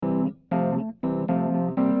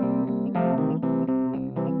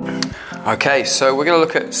Okay, so we're going to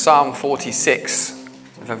look at Psalm 46,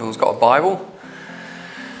 if everyone's got a Bible.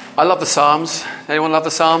 I love the Psalms. Anyone love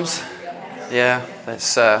the Psalms? Yeah, it's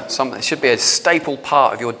something. It should be a staple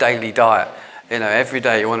part of your daily diet. You know, every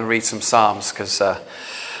day you want to read some Psalms because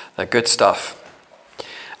they're good stuff.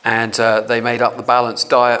 And they made up the balanced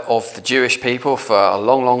diet of the Jewish people for a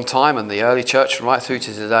long, long time, and the early church right through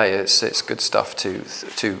to today. It's good stuff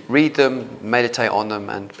to read them, meditate on them,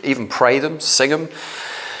 and even pray them, sing them.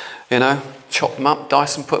 You know, chop them up,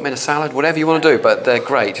 dice them, put them in a salad, whatever you want to do, but they're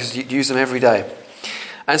great. Just use them every day.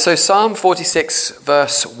 And so Psalm 46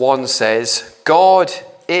 verse 1 says, God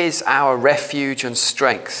is our refuge and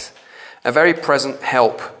strength, a very present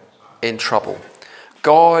help in trouble.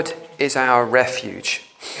 God is our refuge.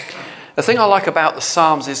 The thing I like about the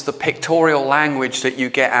Psalms is the pictorial language that you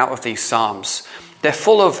get out of these Psalms. They're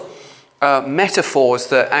full of metaphors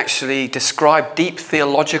that actually describe deep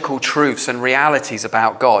theological truths and realities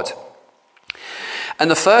about God. And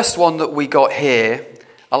the first one that we got here,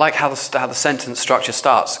 I like how the sentence structure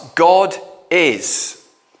starts. God is.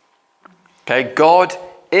 Okay, God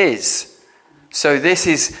is. So this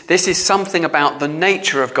is something about the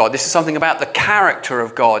nature of God. This is something about the character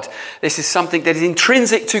of God. This is something that is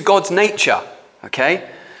intrinsic to God's nature. Okay?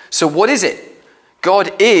 So what is it?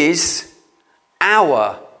 God is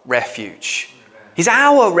our refuge. He's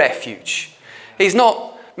our refuge. He's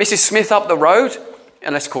not Mrs. Smith up the road,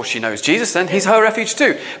 unless of course she knows Jesus, then he's her refuge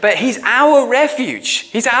too. But he's our refuge.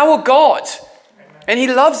 He's our God. And he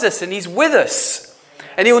loves us and he's with us.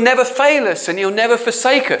 And he'll never fail us and he'll never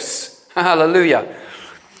forsake us. Hallelujah.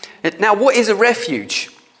 Now, what is a refuge?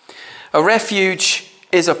 A refuge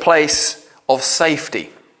is a place of safety.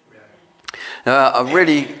 A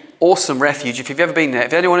really awesome refuge. If you've ever been there,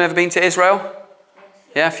 have anyone ever been to Israel?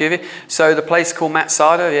 Yeah, a few of you. So the place called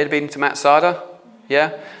Masada, have you ever been to Masada?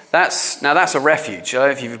 Yeah? That's a refuge. I don't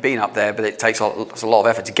know if you've been up there, but it takes a lot of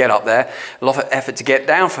effort to get up there, a lot of effort to get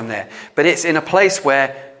down from there. But it's in a place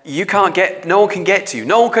where no one can get to you,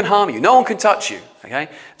 no one can harm you, no one can touch you. Okay?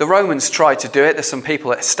 The Romans tried to do it. There's some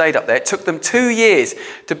people that stayed up there. It took them 2 years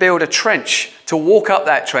to build a trench, to walk up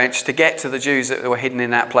that trench to get to the Jews that were hidden in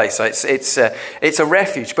that place. So it's a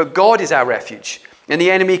refuge. But God is our refuge. And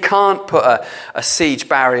the enemy can't put a siege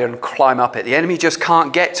barrier and climb up it. The enemy just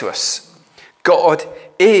can't get to us. God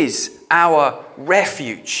is our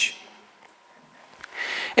refuge.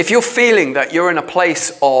 If you're feeling that you're in a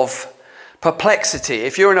place of perplexity,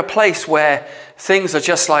 if you're in a place where things are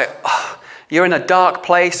just like, you're in a dark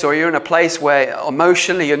place, or you're in a place where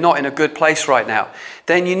emotionally you're not in a good place right now,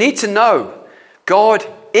 then you need to know God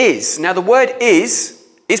is. Now the word is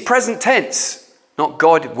present tense. Not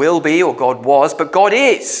God will be or God was, but God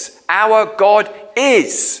is. Our God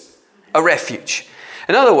is a refuge.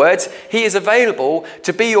 In other words, he is available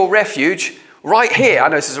to be your refuge right here. I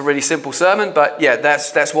know this is a really simple sermon, but yeah,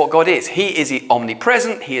 that's what God is. He is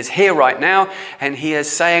omnipresent. He is here right now, and he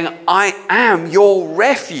is saying, I am your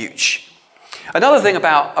refuge. Another thing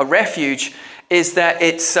about a refuge is that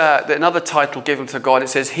it's another title given to God. It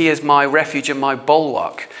says, he is my refuge and my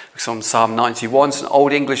bulwark. It's on Psalm 91. It's an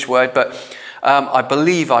old English word, but I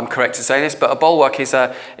believe I'm correct in saying this, but a bulwark is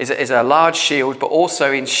a large shield, but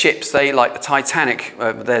also in ships, they, like the Titanic,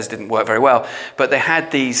 theirs didn't work very well, but they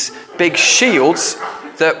had these big shields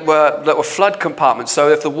that were flood compartments.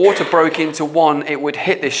 So if the water broke into one, it would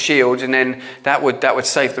hit this shield, and then that would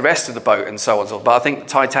save the rest of the boat, and so on. But I think the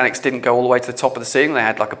Titanic's didn't go all the way to the top of the ceiling. They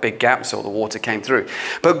had like a big gap, so all the water came through.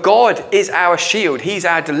 But God is our shield. He's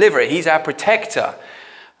our deliverer. He's our protector.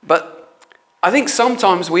 But I think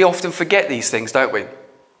sometimes we often forget these things, don't we?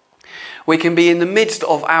 We can be in the midst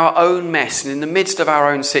of our own mess and in the midst of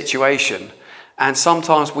our own situation, and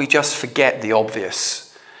sometimes we just forget the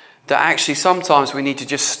obvious. That actually sometimes we need to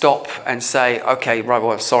just stop and say, okay, right,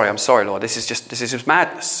 well, I'm sorry, Lord, this is just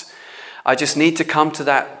madness. I just need to come to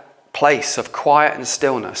that place of quiet and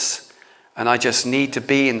stillness, and I just need to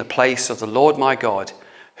be in the place of the Lord my God,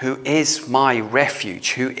 who is my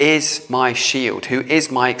refuge, who is my shield, who is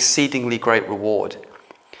my exceedingly great reward.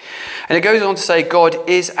 And it goes on to say, God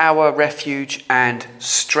is our refuge and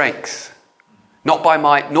strength. Not by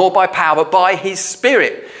might, nor by power, but by his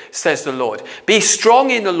Spirit, says the Lord. Be strong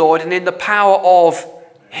in the Lord and in the power of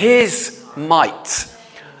his might.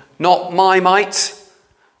 Not my might,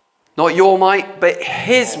 not your might, but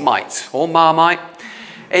his might, or my might,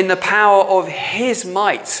 in the power of his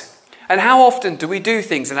might. And how often do we do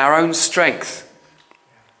things in our own strength?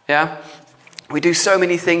 Yeah? We do so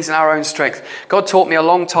many things in our own strength. God taught me a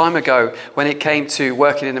long time ago when it came to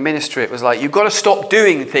working in the ministry. It was like, you've got to stop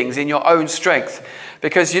doing things in your own strength.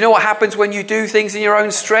 Because you know what happens when you do things in your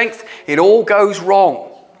own strength? It all goes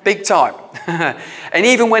wrong. Big time. And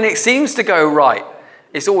even when it seems to go right,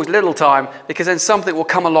 it's always little time, because then something will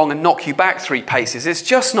come along and knock you back 3 paces. It's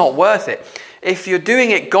just not worth it. If you're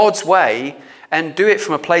doing it God's way and do it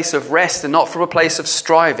from a place of rest and not from a place of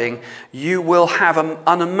striving, you will have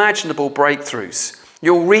unimaginable breakthroughs.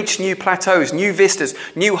 You'll reach new plateaus, new vistas,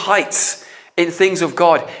 new heights in things of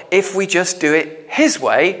God if we just do it His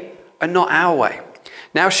way and not our way.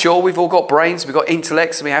 Now, sure, we've all got brains, we've got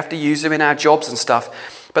intellects, and we have to use them in our jobs and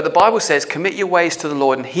stuff. But the Bible says, commit your ways to the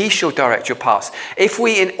Lord and He shall direct your paths. If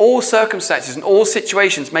we in all circumstances and all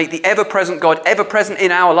situations make the ever-present God ever-present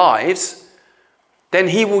in our lives, then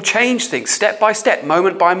He will change things step by step,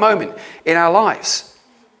 moment by moment in our lives.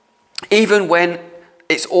 Even when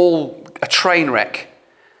it's all a train wreck,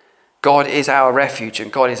 God is our refuge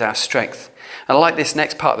and God is our strength. And I like this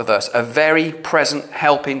next part of the verse, a very present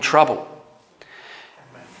help in trouble.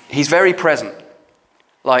 He's very present,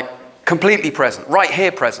 like completely present, right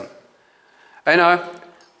here present. You know,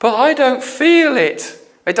 but I don't feel it.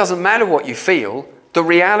 It doesn't matter what you feel. The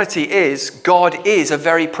reality is God is a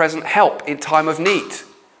very present help in time of need.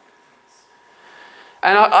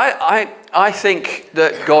 And I think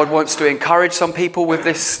that God wants to encourage some people with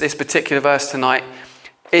this particular verse tonight.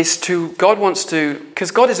 God wants to,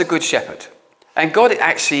 because God is a good shepherd. And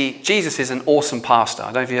Jesus is an awesome pastor. I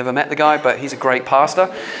don't know if you ever met the guy, but he's a great pastor.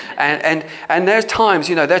 And there's times,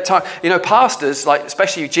 pastors, like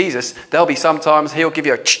especially Jesus, there'll be sometimes he'll give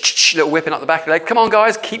you a little whipping up the back of the leg. Come on,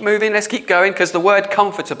 guys, keep moving, let's keep going. Because the word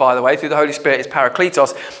comforter, by the way, through the Holy Spirit is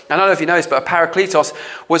parakletos. And I don't know if you know this, but a parakletos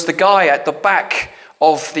was the guy at the back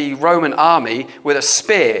of the Roman army with a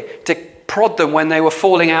spear to prod them when they were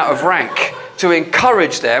falling out of rank, to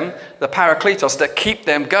encourage them, the parakletos, that keep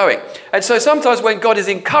them going. And so sometimes when God is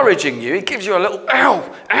encouraging you, He gives you a little,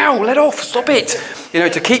 ow, let off, stop it,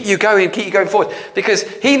 to keep you going forward, because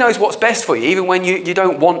He knows what's best for you, even when you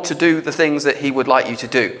don't want to do the things that He would like you to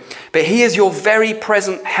do. But He is your very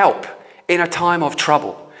present help in a time of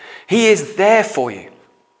trouble. He is there for you.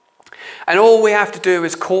 And all we have to do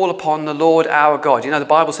is call upon the Lord our God. The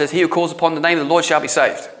Bible says, he who calls upon the name of the Lord shall be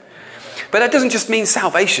saved. But that doesn't just mean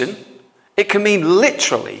salvation. It can mean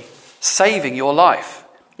literally saving your life.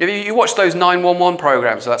 You watch those 911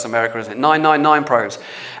 programs, so that's America, isn't it? 999 programs.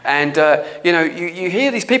 And, you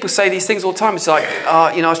hear these people say these things all the time. It's like,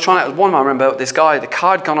 I was trying to, one I remember this guy, the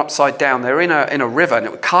car had gone upside down. They were in a river and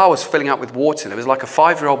the car was filling up with water. There was like a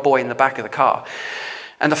 5-year-old boy in the back of the car.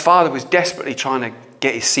 And the father was desperately trying to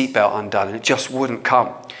get his seatbelt undone and it just wouldn't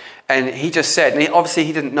come. And he just said, and obviously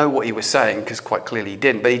he didn't know what he was saying because quite clearly he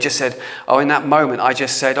didn't, but he just said, in that moment I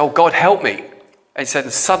just said, oh God, help me. And he said,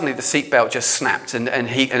 and suddenly the seatbelt just snapped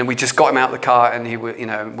and we just got him out of the car and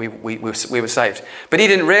we were saved. But he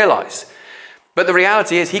didn't realize. But the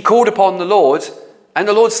reality is he called upon the Lord and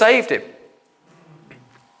the Lord saved him.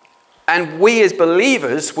 And we as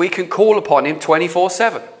believers, we can call upon Him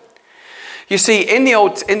 24/7. You see, in the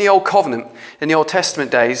Old Covenant, in the Old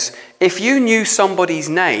Testament days, if you knew somebody's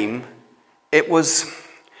name, it was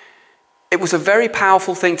a very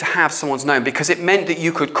powerful thing to have someone's name because it meant that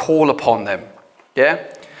you could call upon them. Yeah?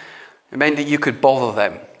 It meant that you could bother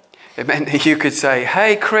them. It meant that you could say,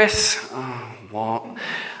 hey, Chris, what?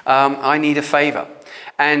 I need a favor.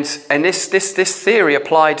 And this theory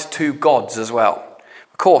applied to gods as well.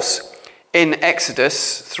 Of course, in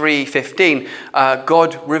Exodus 3:15,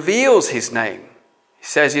 God reveals His name. He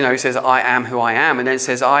says, I am who I am. And then it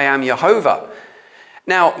says, I am Jehovah.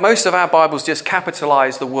 Now, most of our Bibles just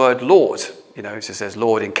capitalize the word Lord. It just says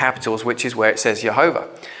Lord in capitals, which is where it says Jehovah.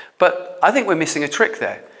 But I think we're missing a trick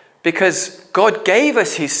there. Because God gave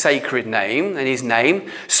us His sacred name and His name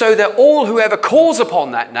so that all whoever calls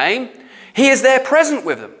upon that name, He is there present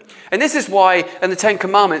with them. And this is why in the Ten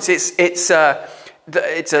Commandments there's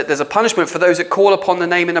a punishment for those that call upon the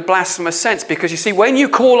name in a blasphemous sense. Because you see, when you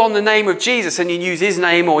call on the name of Jesus and you use His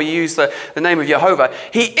name or you use the name of Jehovah,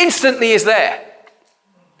 He instantly is there.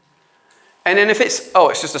 And then if it's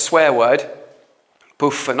just a swear word,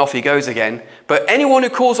 poof, and off he goes again. But anyone who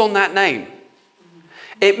calls on that name,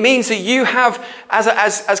 it means that you have,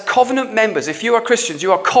 as covenant members, if you are Christians,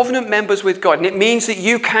 you are covenant members with God. And it means that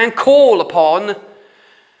you can call upon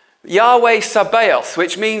Yahweh Sabaoth,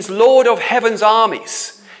 which means Lord of Heaven's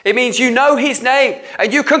armies. It means you know His name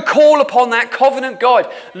and you can call upon that covenant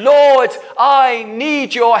God. Lord, I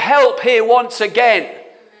need your help here once again.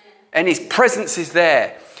 And His presence is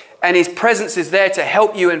there. And His presence is there to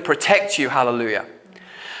help you and protect you. Hallelujah.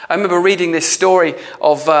 I remember reading this story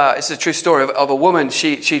of, it's a true story of a woman.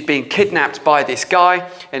 She'd been kidnapped by this guy,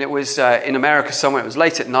 and it was in America somewhere. It was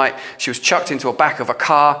late at night. She was chucked into the back of a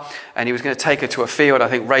car, and he was going to take her to a field, I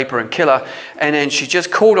think rape her and kill her. And then she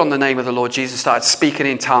just called on the name of the Lord Jesus, started speaking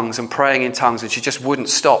in tongues and praying in tongues, and she just wouldn't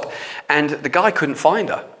stop. And the guy couldn't find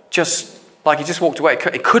her. He just walked away.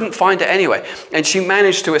 He couldn't find her anyway. And she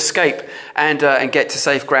managed to escape and get to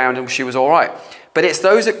safe ground, and she was all right. But it's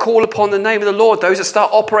those that call upon the name of the Lord, those that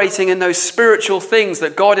start operating in those spiritual things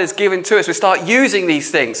that God has given to us. We start using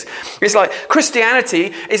these things. It's like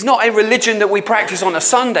Christianity is not a religion that we practice on a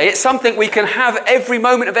Sunday. It's something we can have every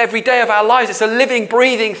moment of every day of our lives. It's a living,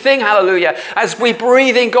 breathing thing, hallelujah, as we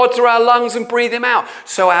breathe in God through our lungs and breathe Him out.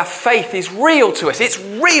 So our faith is real to us. It's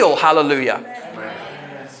real, hallelujah.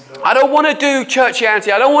 I don't want to do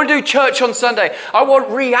churchianity. I don't want to do church on Sunday. I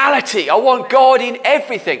want reality. I want God in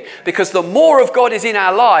everything. Because the more of God is in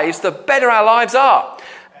our lives, the better our lives are.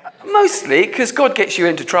 Mostly because God gets you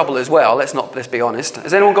into trouble as well. Let's be honest.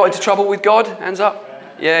 Has anyone got into trouble with God? Hands up.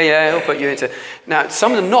 Yeah, He'll put you into... Now,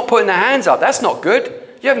 some of them not putting their hands up. That's not good.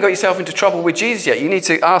 You haven't got yourself into trouble with Jesus yet. You need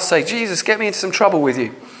to say, Jesus, get me into some trouble with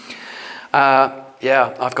you.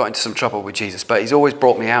 Yeah, I've got into some trouble with Jesus, but He's always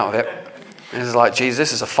brought me out of it. It's like, Jesus,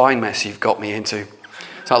 this is a fine mess you've got me into.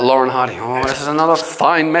 It's like Lauren Hardy. Oh, this is another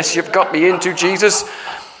fine mess you've got me into, Jesus.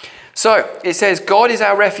 So it says, God is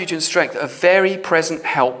our refuge and strength, a very present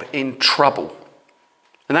help in trouble.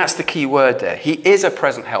 And that's the key word there. He is a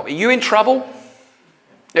present help. Are you in trouble?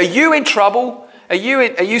 Are you in trouble? Are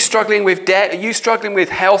you struggling with debt? Are you struggling with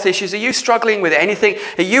health issues? Are you struggling with anything?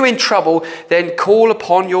 Are you in trouble? Then call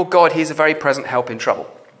upon your God. He's a very present help in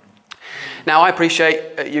trouble. Now, I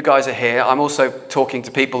appreciate you guys are here. I'm also talking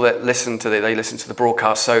to people that listen to the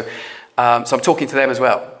broadcast. So I'm talking to them as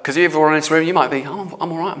well. Because if you're in this room, you might be, I'm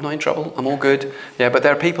all right, I'm not in trouble, I'm all good. Yeah, but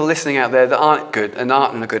there are people listening out there that aren't good and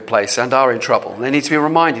aren't in a good place and are in trouble. And they need to be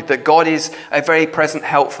reminded that God is a very present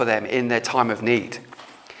help for them in their time of need.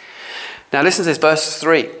 Now, listen to this, verse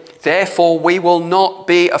 3. Therefore, we will not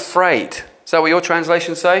be afraid. Is that what your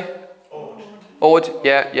translations say? Awed.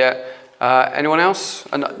 Yeah. Anyone else?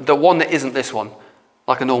 And the one that isn't this one,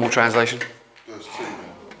 like a normal translation. Verse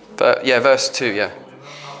 2. Verse 2, yeah.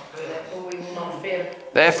 Therefore we will not fear.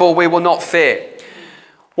 Therefore we will not fear.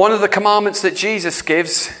 One of the commandments that Jesus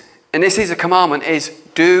gives, and this is a commandment, is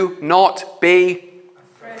do not be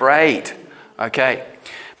afraid. Okay.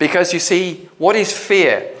 Because you see, what is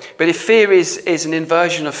fear? But if fear is an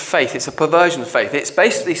inversion of faith, it's a perversion of faith. It's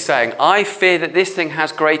basically saying, I fear that this thing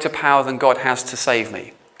has greater power than God has to save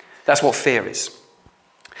me. That's what fear is.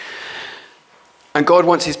 And God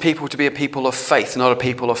wants His people to be a people of faith, not a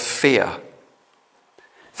people of fear.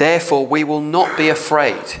 Therefore, we will not be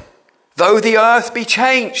afraid, though the earth be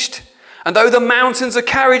changed, and though the mountains are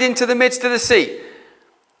carried into the midst of the sea.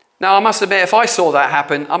 Now, I must admit, if I saw that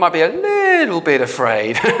happen, I might be a little bit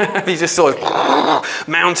afraid. If you just saw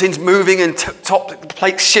mountains moving and top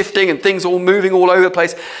plates shifting and things all moving all over the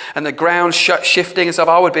place and the ground shifting and stuff,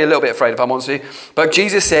 I would be a little bit afraid if I'm honest with you. But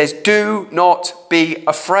Jesus says, do not be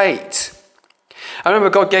afraid. I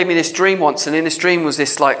remember God gave me this dream once, and in this dream was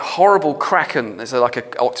this like horrible kraken. There's like a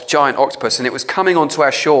giant octopus, and it was coming onto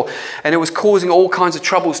our shore, and it was causing all kinds of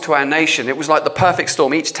troubles to our nation. It was like the perfect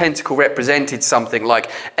storm. Each tentacle represented something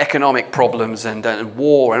like economic problems and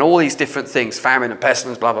war and all these different things, famine and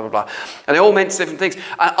pestilence, blah, blah, blah, blah. And they all meant different things.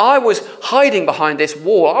 And I was hiding behind this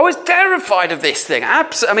wall. I was terrified of this thing.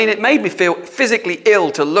 It made me feel physically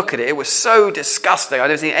ill to look at it. It was so disgusting. I'd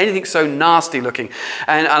never seen anything so nasty looking.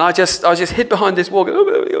 And I just hid behind this wall,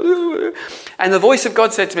 and the voice of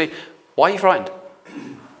God said to me, why are you frightened?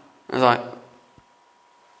 I was like,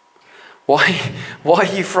 why are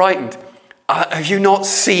you frightened? Have you not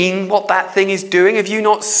seen what that thing is doing? Have you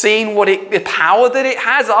not seen the power that it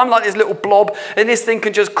has? I'm like this little blob, and this thing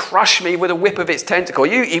can just crush me with a whip of its tentacle.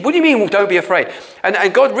 What do you mean, well, don't be afraid?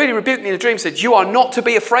 And God really rebuked me in the dream, said, you are not to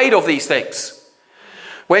be afraid of these things.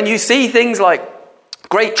 When you see things like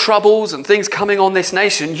great troubles and things coming on this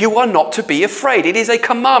nation, you are not to be afraid. It is a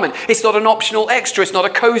commandment. It's not an optional extra. It's not a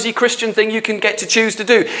cozy Christian thing you can get to choose to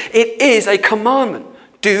do. It is a commandment.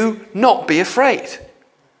 Do not be afraid.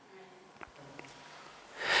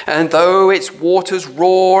 And though its waters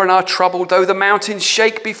roar and are troubled, though the mountains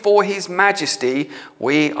shake before His majesty,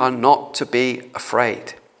 we are not to be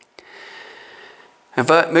afraid. And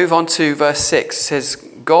move on to verse 6. It says,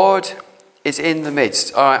 God is in the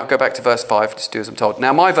midst. All right, I'll go back to verse 5, just do as I'm told.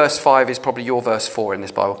 Now, my verse 5 is probably your verse 4 in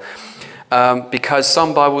this Bible, because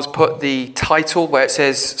some Bibles put the title where it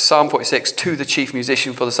says Psalm 46, to the chief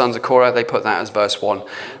musician for the sons of Korah, they put that as verse 1,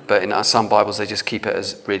 but in some Bibles they just keep it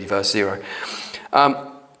as really verse 0.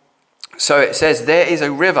 So it says, there is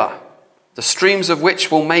a river, the streams of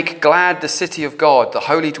which will make glad the city of God, the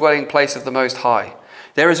holy dwelling place of the Most High.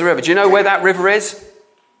 There is a river. Do you know where that river is?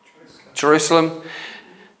 Jerusalem.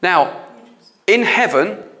 Now, in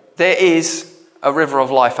heaven, there is a river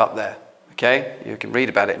of life up there. Okay? You can read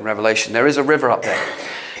about it in Revelation. There is a river up there.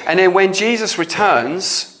 And then when Jesus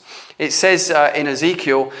returns, it says in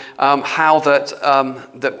Ezekiel how that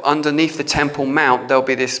underneath the Temple Mount there'll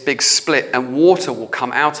be this big split and water will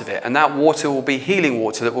come out of it. And that water will be healing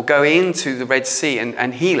water that will go into the Red Sea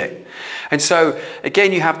and heal it. And so,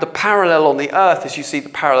 again, you have the parallel on the earth as you see the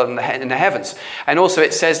parallel in the heavens. And also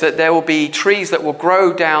it says that there will be trees that will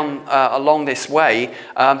grow down along this way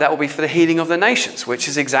that will be for the healing of the nations, which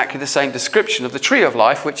is exactly the same description of the tree of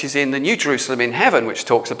life, which is in the New Jerusalem in heaven, which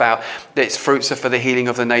talks about that its fruits are for the healing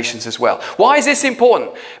of the nations as well. Why is this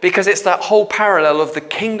important? Because it's that whole parallel of the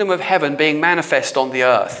kingdom of heaven being manifest on the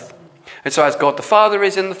earth. And so as God the Father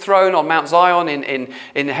is in the throne on Mount Zion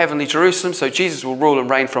in the heavenly Jerusalem, so Jesus will rule and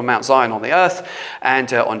reign from Mount Zion on the earth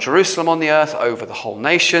and on Jerusalem on the earth over the whole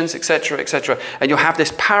nations, etc., etc. And you'll have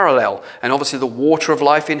this parallel, and obviously the water of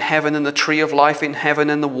life in heaven and the tree of life in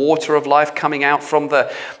heaven and the water of life coming out from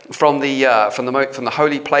the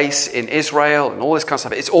holy place in Israel and all this kind of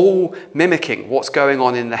stuff. It's all mimicking what's going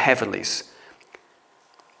on in the heavenlies.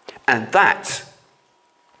 And that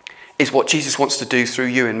is what Jesus wants to do through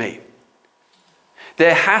you and me.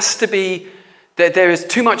 There is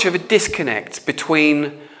too much of a disconnect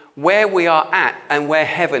between where we are at and where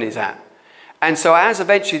heaven is at. And so as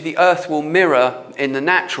eventually the earth will mirror in the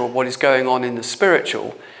natural what is going on in the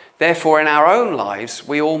spiritual, therefore in our own lives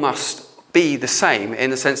we all must be the same in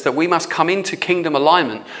the sense that we must come into kingdom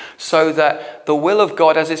alignment so that the will of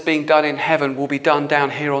God as it's being done in heaven will be done down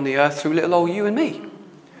here on the earth through little old you and me.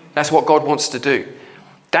 That's what God wants to do.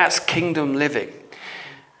 That's kingdom living.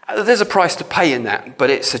 There's a price to pay in that, but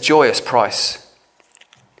it's a joyous price.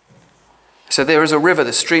 So there is a river,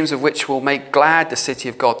 the streams of which will make glad the city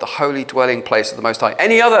of God, the holy dwelling place of the Most High.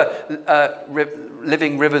 Any other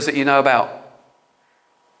living rivers that you know about?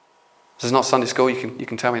 This is not Sunday school. You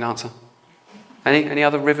can tell me an answer. Any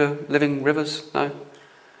other living rivers? No?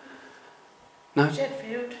 No?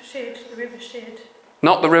 Shedfield, Shed, the River Shed.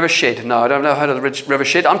 Not the River Shed. No, I don't know. Heard of the River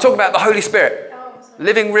Shed. I'm talking about the Holy Spirit.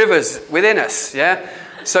 Living rivers within us. Yeah.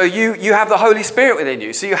 So you have the Holy Spirit within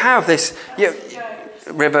you. So you have this.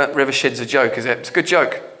 River Shed's a joke, is it? It's a good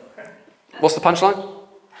joke. What's the punchline?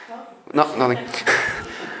 No, nothing.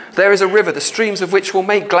 There is a river, the streams of which will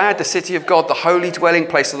make glad the city of God, the holy dwelling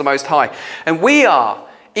place of the Most High. And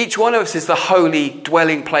each one of us is the holy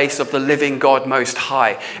dwelling place of the living God Most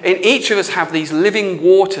High. And each of us have these living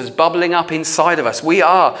waters bubbling up inside of us. We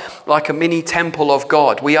are like a mini temple of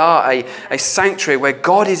God. We are a sanctuary where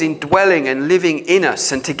God is indwelling and living in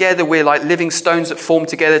us. And together we're like living stones that form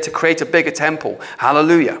together to create a bigger temple.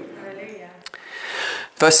 Hallelujah. Hallelujah.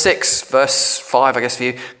 Verse 5, I guess for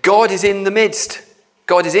you. God is in the midst.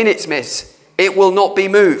 God is in its midst. It will not be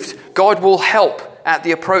moved. God will help at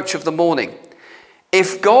the approach of the morning.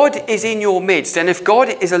 If God is in your midst, and if God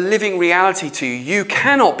is a living reality to you, you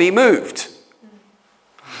cannot be moved.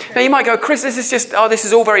 Now you might go, Chris, this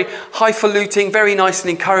is all very highfalutin, very nice and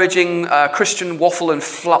encouraging, Christian waffle and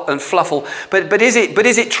fluffle. But is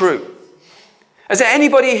it true? Is there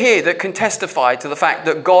anybody here that can testify to the fact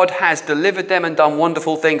that God has delivered them and done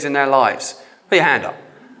wonderful things in their lives? Put your hand up.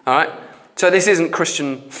 All right. So this isn't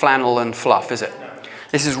Christian flannel and fluff, is it?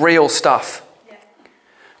 This is real stuff.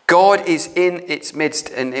 God is in its midst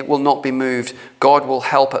and it will not be moved. God will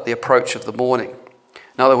help at the approach of the morning.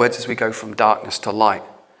 In other words, as we go from darkness to light.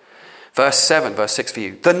 Verse 6 for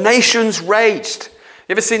you. The nations raged.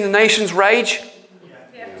 You ever seen the nations rage?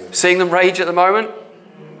 Yeah. Seeing them rage at the moment?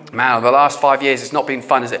 Man, over the last 5 years, it's not been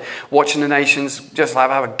fun, is it? Watching the nations just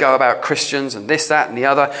have a go about Christians and this, that and the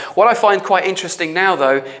other. What I find quite interesting now,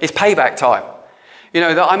 though, is payback time. You know,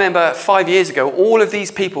 I remember 5 years ago, all of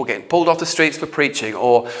these people getting pulled off the streets for preaching,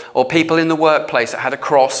 or people in the workplace that had a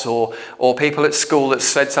cross, or people at school that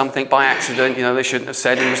said something by accident, you know, they shouldn't have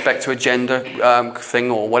said in respect to a gender thing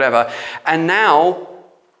or whatever. And now,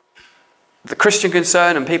 the Christian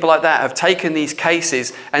Concern and people like that have taken these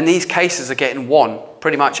cases, and these cases are getting won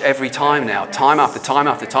pretty much every time now, time after time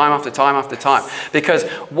after time after time after time. Because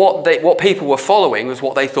what people were following was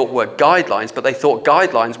what they thought were guidelines, but they thought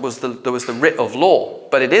guidelines was the writ of law.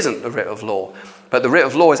 But it isn't the writ of law. But the writ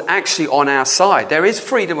of law is actually on our side. There is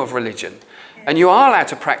freedom of religion. And you are allowed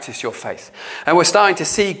to practice your faith. And we're starting to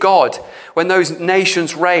see God, when those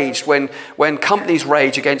nations raged, when companies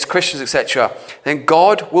rage against Christians, etc., then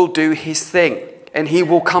God will do his thing and he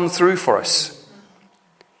will come through for us.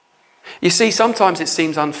 You see, sometimes it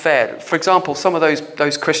seems unfair. For example, some of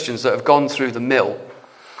those Christians that have gone through the mill,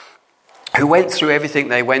 who went through everything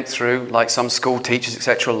they went through, like some school teachers,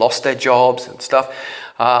 etc., lost their jobs and stuff.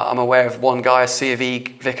 I'm aware of one guy, a C of E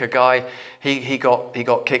vicar guy. He got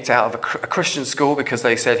kicked out of a Christian school because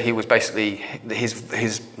they said he was basically,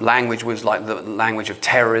 his language was like the language of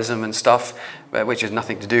terrorism and stuff, which has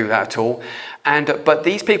nothing to do with that at all. But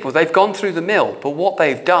these people, they've gone through the mill. But what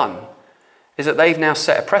they've done is that they've now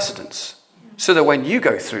set a precedence, so that when you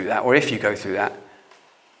go through that, or if you go through that,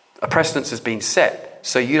 a precedence has been set.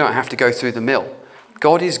 So you don't have to go through the mill.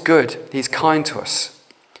 God is good. He's kind to us.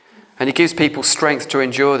 And he gives people strength to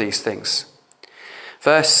endure these things.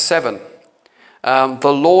 Verse 7. The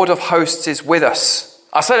Lord of hosts is with us.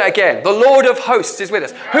 I'll say that again. The Lord of hosts is with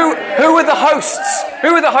us. Who are the hosts?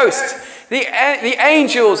 Who are the hosts? The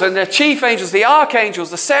angels and the chief angels, the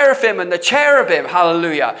archangels, the seraphim and the cherubim,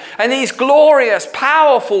 hallelujah. And these glorious,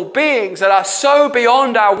 powerful beings that are so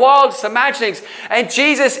beyond our wildest imaginings. And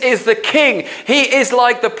Jesus is the king. He is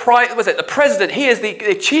like the president. He is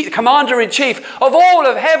the chief, commander-in-chief of all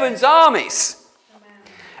of heaven's armies. Amen.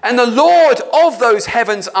 And the Lord of those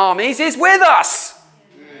heaven's armies is with us.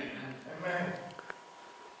 Amen.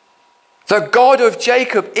 The God of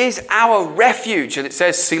Jacob is our refuge. And it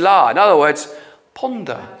says Selah. In other words,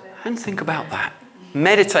 ponder and think about that.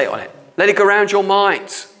 Meditate on it. Let it go around your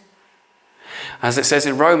mind. As it says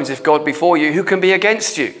in Romans, if God be for you, who can be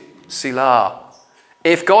against you? Selah.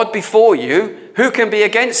 If God be for you, who can be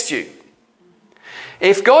against you?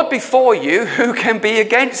 If God be for you, who can be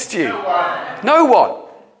against you? No one.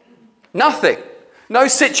 Nothing. No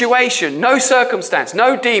situation, no circumstance,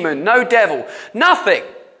 no demon, no devil, nothing.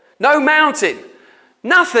 No mountain,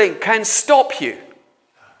 nothing can stop you.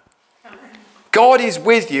 God is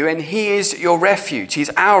with you and he is your refuge.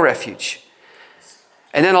 He's our refuge.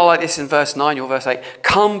 And then I like this in verse 9, your verse 8.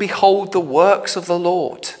 Come behold the works of the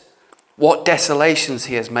Lord. What desolations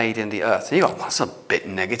he has made in the earth. And you go, that's a bit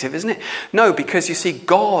negative, isn't it? No, because you see,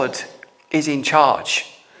 God is in charge.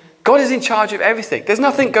 God is in charge of everything. There's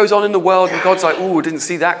nothing goes on in the world where God's like, oh, didn't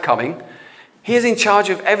see that coming. He is in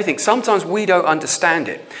charge of everything. Sometimes we don't understand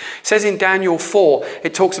it. It says in Daniel 4,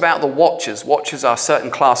 it talks about the watchers. Watchers are a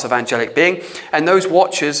certain class of angelic being. And those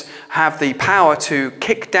watchers have the power to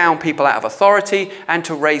kick down people out of authority and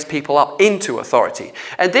to raise people up into authority.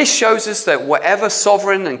 And this shows us that whatever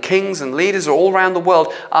sovereign and kings and leaders are all around the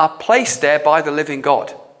world are placed there by the living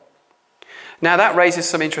God. Now that raises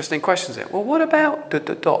some interesting questions there. Well, what about ...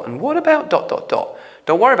 and what about ...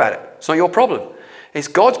 Don't worry about it. It's not your problem. It's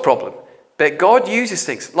God's problem. But God uses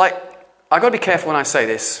things. Like, I've got to be careful when I say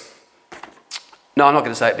this. No, I'm not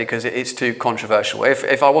going to say it because it's too controversial.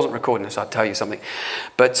 If I wasn't recording this, I'd tell you something.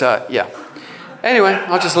 But, yeah. Anyway,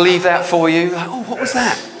 I'll just leave that for you. Like, oh, what was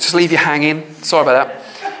that? Just leave you hanging. Sorry about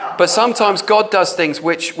that. But sometimes God does things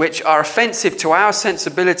which are offensive to our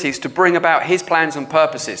sensibilities to bring about his plans and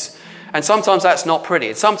purposes. And sometimes that's not pretty.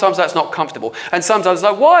 And sometimes that's not comfortable. And sometimes it's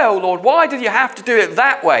like, why, oh Lord, why did you have to do it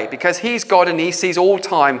that way? Because he's God and he sees all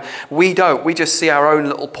time. We don't. We just see our own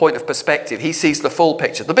little point of perspective. He sees the full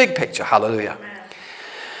picture, the big picture. Hallelujah. Amen.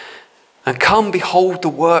 And come behold the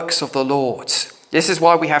works of the Lord. This is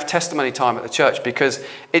why we have testimony time at the church, because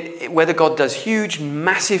whether God does huge,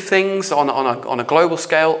 massive things on a global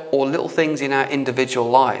scale or little things in our individual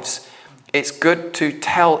lives, it's good to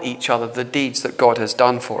tell each other the deeds that God has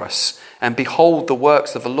done for us and behold the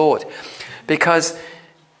works of the Lord. Because,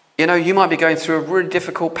 you might be going through a really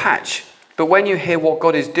difficult patch, but when you hear what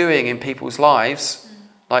God is doing in people's lives,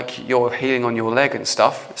 like you're healing on your leg and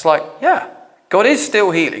stuff, it's like, yeah, God is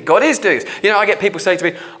still healing. God is doing this. I get people say to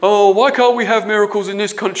me, oh, why can't we have miracles in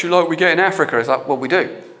this country like we get in Africa? It's like, well, we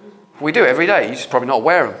do. We do every day. You're just probably not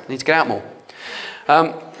aware of them. You need to get out more.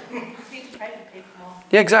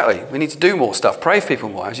 Yeah, exactly. We need to do more stuff. Pray for people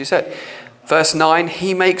more, as you said. Verse 9,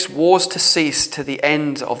 he makes wars to cease to the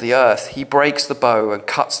end of the earth. He breaks the bow and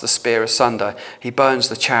cuts the spear asunder. He burns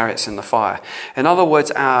the chariots in the fire. In other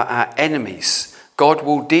words, our enemies, God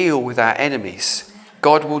will deal with our enemies.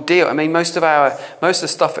 God will deal. I mean, most of the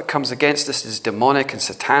stuff that comes against us is demonic and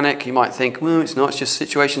satanic. You might think, well, it's not, it's just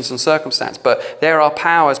situations and circumstances. But there are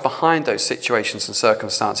powers behind those situations and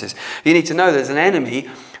circumstances. You need to know there's an enemy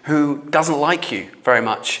who doesn't like you very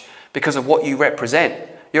much because of what you represent.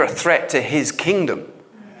 You're a threat to his kingdom.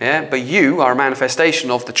 Yeah, but you are a manifestation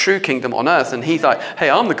of the true kingdom on earth. And he's like, hey,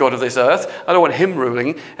 I'm the God of this earth. I don't want him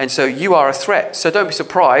ruling. And so you are a threat. So don't be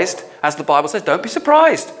surprised, as the Bible says, don't be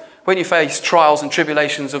surprised when you face trials and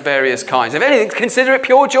tribulations of various kinds. If anything, consider it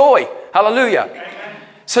pure joy. Hallelujah. Amen.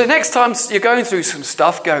 So next time you're going through some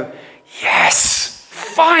stuff, go, yes,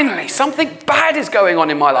 finally, something bad is going on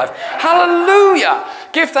in my life. Hallelujah.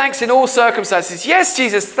 Give thanks in all circumstances. Yes,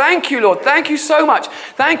 Jesus, thank you, Lord. Thank you so much.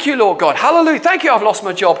 Thank you, Lord God. Hallelujah. Thank you, I've lost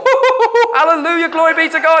my job. Hallelujah, glory be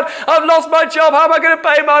to God. I've lost my job. How am I going to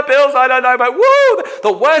pay my bills? I don't know, but woo!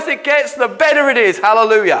 The worse it gets, the better it is.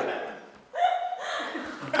 Hallelujah.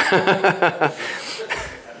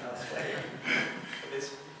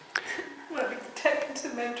 Taken to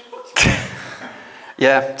the mental.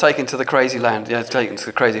 Yeah, taken to the crazy land. Yeah, taken to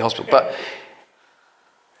the crazy hospital. But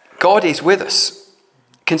God is with us.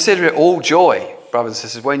 Consider it all joy, brothers and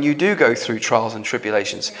sisters, when you do go through trials and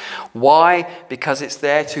tribulations. Why? Because it's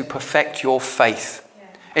there to perfect your faith.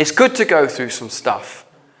 It's good to go through some stuff.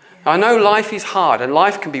 I know life is hard and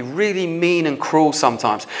life can be really mean and cruel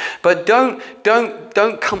sometimes. But don't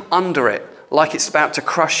come under it like it's about to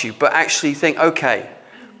crush you, but actually think, okay,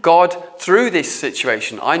 God, through this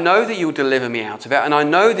situation, I know that you'll deliver me out of it, and I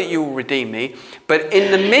know that you will redeem me, but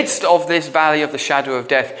in the midst of this valley of the shadow of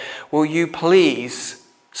death, will you please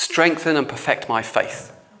strengthen and perfect my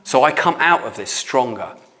faith, so I come out of this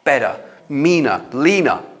stronger, better, meaner,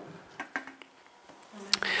 leaner.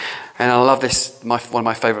 And I love this, one of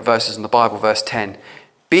my favourite verses in the Bible, verse 10.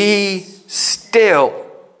 Be still.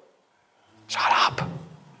 Shut up.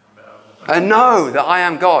 And know that I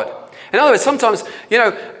am God. In other words, sometimes,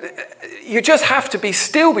 you just have to be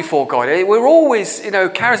still before God. We're always,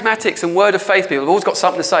 charismatics and word of faith people. They've always got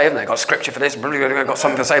something to say, haven't they? Got scripture for this, I've got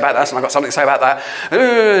something to say about this, and I've got something to say about that.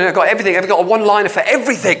 I've got everything. I've got a one-liner for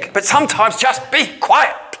everything. But sometimes just be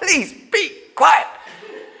quiet. Please be quiet.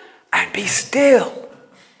 And be still.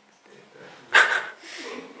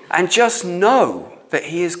 And just know that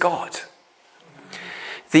he is God.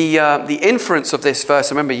 The inference of this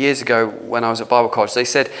verse, I remember years ago when I was at Bible college, they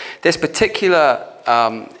said this particular,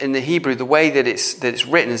 in the Hebrew, the way that it's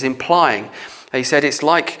written is implying, they said it's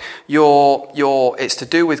like it's to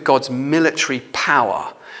do with God's military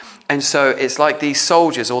power. And so it's like these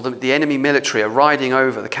soldiers or the enemy military are riding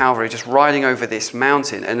over, the cavalry just riding over this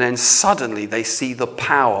mountain, and then suddenly they see the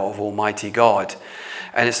power of Almighty God.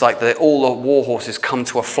 And it's like all the war horses come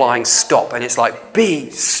to a flying stop, and it's like, be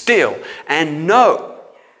still and know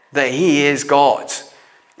that he is God,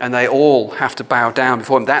 and they all have to bow down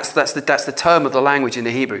before him. That's the term of the language in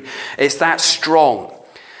the Hebrew. It's that strong.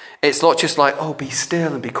 It's not just like, oh, be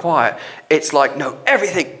still and be quiet. It's like, no,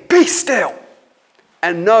 everything, be still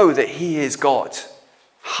and know that he is God.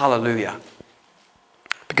 Hallelujah.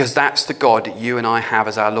 Because that's the God that you and I have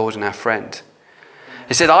as our Lord and our friend.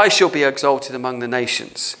 He said, I shall be exalted among the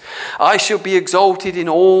nations. I shall be exalted in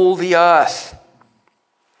all the earth.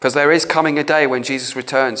 Because there is coming a day when Jesus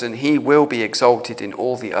returns and he will be exalted in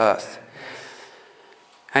all the earth.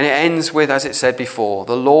 And it ends with, as it said before,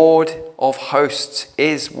 the Lord of hosts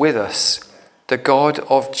is with us, the God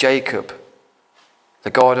of Jacob, the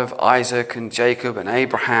God of Isaac and Jacob and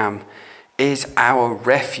Abraham is our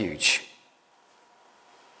refuge.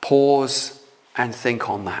 Pause and think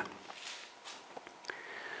on that.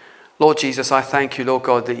 Lord Jesus, I thank you, Lord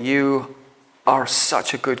God, that you are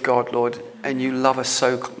such a good God, Lord, and you love us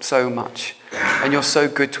so much, and you're so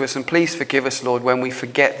good to us. And please forgive us, Lord, when we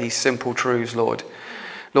forget these simple truths, Lord.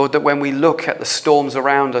 Lord, that when we look at the storms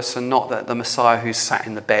around us and not at the Messiah who's sat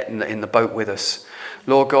in the boat with us.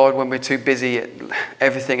 Lord God, when we're too busy at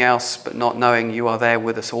everything else but not knowing you are there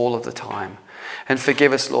with us all of the time. And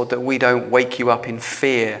forgive us, Lord, that we don't wake you up in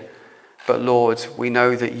fear. But Lord, we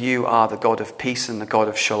know that you are the God of peace and the God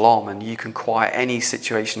of shalom, and you can quiet any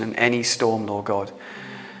situation and any storm, Lord God.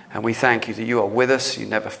 And we thank you that you are with us, you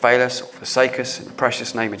never fail us or forsake us, in the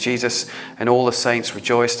precious name of Jesus. And all the saints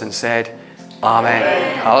rejoiced and said, Amen.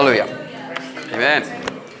 Amen. Hallelujah. Amen.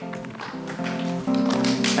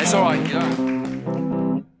 It's all right,